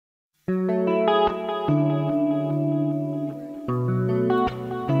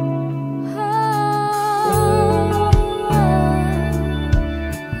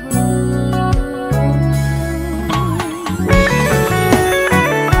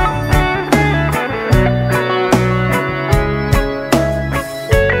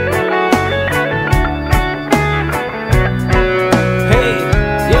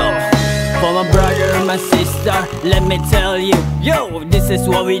Let me tell you, yo, this is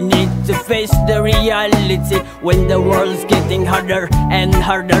what we need to face the reality. When the world's getting harder and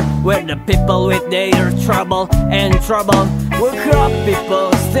harder, we're the people with their trouble and trouble. Wake up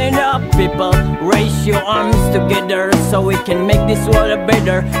people, stand up people, raise your arms together so we can make this world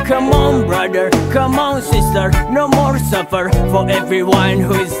better. Come on brother, come on sister, no more suffer for everyone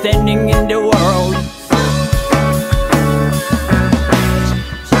who is standing in the world.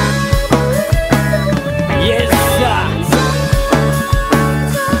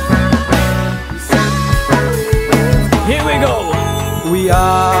 We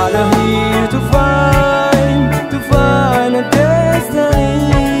are here to find a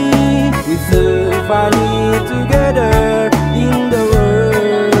destiny. We still find it together in the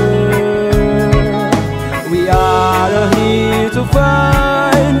world. We are here to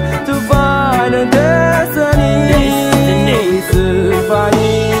find a destiny. We still find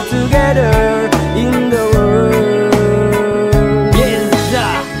it together in the world.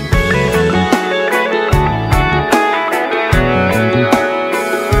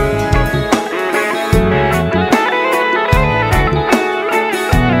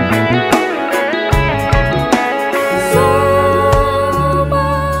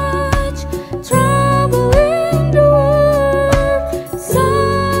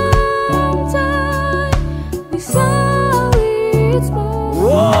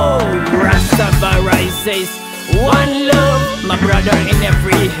 Says one love, my brother in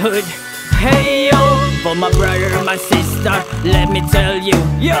every hood. Hey yo, for my brother, my sister, let me tell you,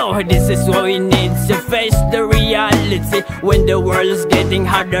 yo, this is what we need to face the reality. When the world is getting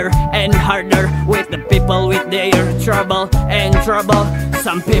harder and harder, with the people with their trouble and trouble.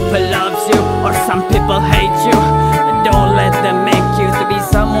 Some people loves you or some people hate you. Don't let them make you to be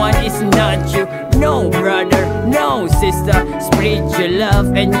someone is not you. No brother, no sister, spread your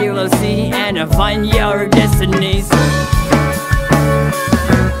love and you will see and find your destinies.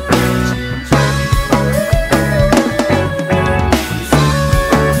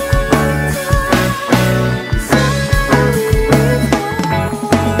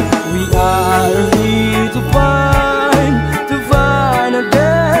 We are here to find a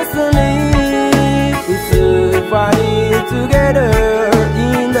destiny. We should find it together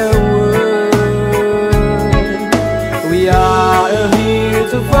in the world. We are here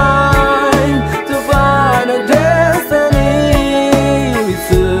to find a destiny. We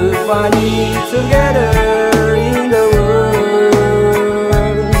should find it together in the world.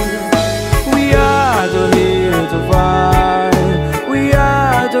 We are here to find. We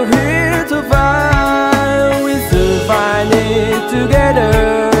are here to find. We should find it together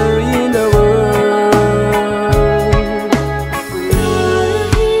in the world. We are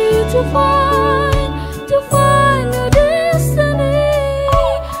here to find.